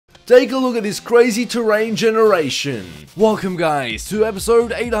Take a look at this crazy terrain generation. Welcome guys to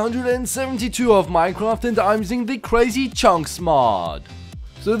episode 872 of Minecraft, and I'm using the Crazy Chunks mod.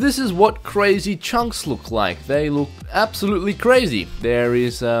 So this is what crazy chunks look like. They look absolutely crazy. There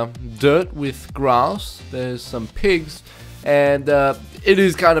is dirt with grass, there's some pigs, and it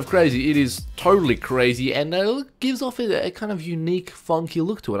is kind of crazy. It is totally crazy, and it gives off a kind of unique, funky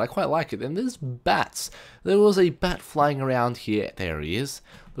look to it. I quite like it. And there's bats. There was a bat flying around here. There he is.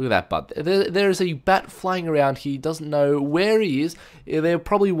 Look at that bat. There is a bat flying around here. He doesn't know where he is. There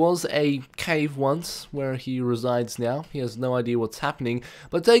probably was a cave once where he resides now. He has no idea what's happening.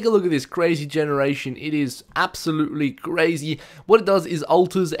 But take a look at this crazy generation. It is absolutely crazy. What it does is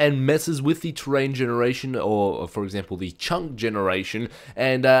alters and messes with the terrain generation, or for example the chunk generation.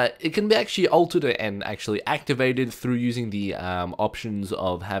 And it can be actually altered and actually activated through using the options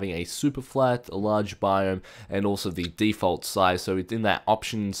of having a super flat, a large biome, and also the default size. So it's in that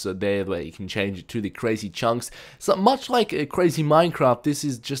options there where you can change it to the crazy chunks. So much like a crazy Minecraft, this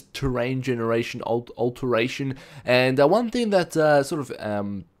is just terrain generation alteration. And one thing that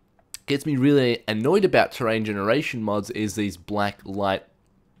gets me really annoyed about terrain generation mods is these black light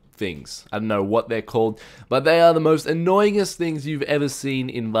things. I don't know what they're called, but they are the most annoyingest things you've ever seen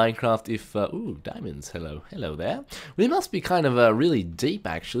in Minecraft. If ooh, diamonds, hello there. We must be kind of really deep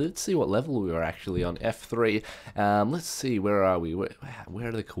actually. Let's see what level we are actually on. F3. Let's see, where are we? Where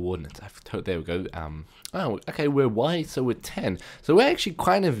are the coordinates? There we go. Oh, okay, we're Y, so we're 10. So we're actually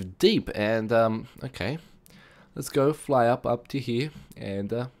kind of deep, and okay. Let's go fly up to here,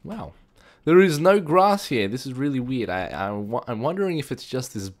 and wow. There is no grass here. This is really weird. I'm wondering if it's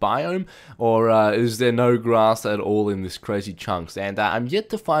just this biome, or is there no grass at all in this crazy chunks. And I'm yet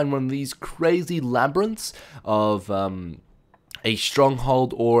to find one of these crazy labyrinths of a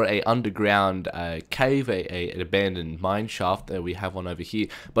stronghold or a underground cave, an abandoned mine shaft. We have one over here,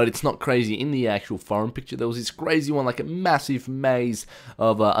 but it's not crazy in the actual forum picture. There was this crazy one, like a massive maze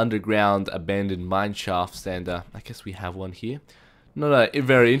of underground abandoned mine shafts, and I guess we have one here. Not a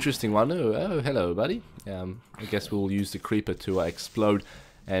very interesting one. Oh, hello, buddy. I guess we'll use the creeper to explode,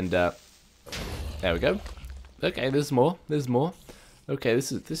 and there we go. Okay, there's more. There's more. Okay,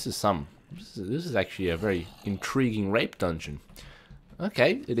 this is actually a very intriguing rape dungeon.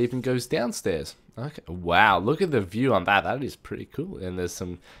 Okay, it even goes downstairs. Okay, wow, look at the view on that. That is pretty cool, and there's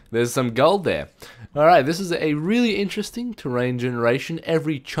some gold there. All right, this is a really interesting terrain generation.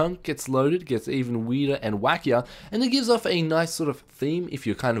 Every chunk gets loaded, gets even weirder and wackier, and it gives off a nice sort of theme. If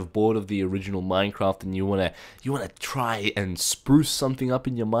you're kind of bored of the original Minecraft and you wanna try and spruce something up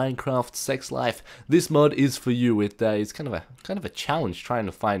in your Minecraft sex life, this mod is for you. It's kind of a challenge trying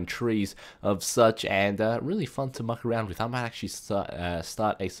to find trees of such, and really fun to muck around with. I might actually start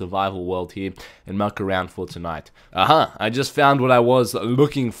a survival world here and muck around for tonight. I just found what I was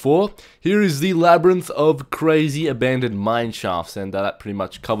looking for. Here is the labyrinth of crazy abandoned mine shafts, and that pretty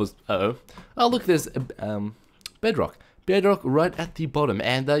much covers. Oh look, there's bedrock right at the bottom.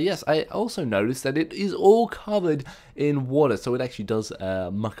 And yes, I also noticed that it is all covered in water, so it actually does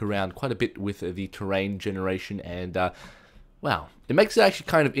muck around quite a bit with the terrain generation. And wow, it makes it actually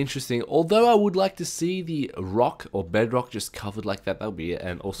kind of interesting. Although I would like to see the rock or bedrock just covered like that. That would be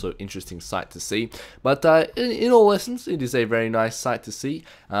an also interesting sight to see. But in all essence, it is a very nice sight to see.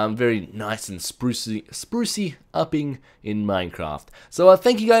 Very nice and sprucey upping in Minecraft. So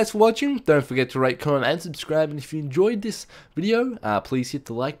thank you guys for watching. Don't forget to rate, comment, and subscribe. And if you enjoyed this video, please hit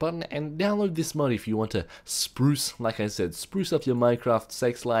the like button and download this mod if you want to spruce, like I said, spruce up your Minecraft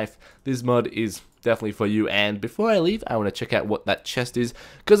sex life. This mod is definitely for you. And before I leave, I want to check out what that chest is,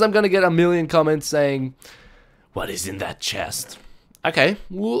 because I'm going to get a million comments saying, what is in that chest? Okay,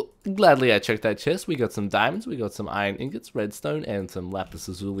 well, gladly I checked that chest. We got some diamonds, we got some iron ingots, redstone, and some lapis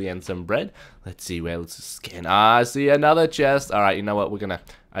lazuli, and some bread. Let's see where, let's scan. I see another chest. Alright, you know what,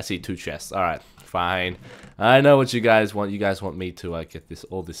 I see two chests. Alright, fine. I know what you guys want. You guys want me to get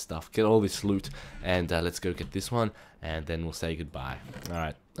all this stuff, get all this loot, and let's go get this one, and then we'll say goodbye.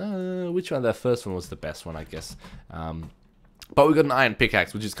 Alright, which one? The first one was the best one, I guess. But we got an iron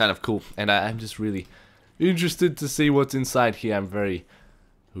pickaxe, which is kind of cool, and I'm just really interested to see what's inside here. I'm very,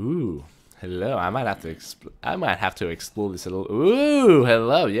 ooh, hello. I might have to explore this a little. Ooh,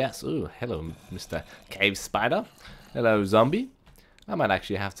 hello, yes. Ooh, hello, Mr. Cave Spider. Hello, zombie. I might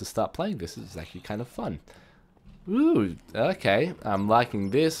actually have to start playing this. This is actually kind of fun. Ooh, okay. I'm liking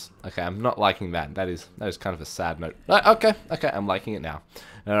this. Okay, I'm not liking that. That is kind of a sad note. Okay, I'm liking it now.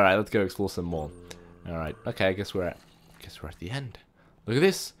 All right, let's go explore some more. All right, okay. I guess we're at the end. Look at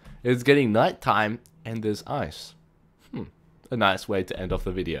this. It's getting nighttime and there's ice. A nice way to end off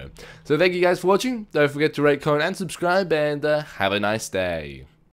the video. So thank you guys for watching. Don't forget to rate, comment, and subscribe, and have a nice day.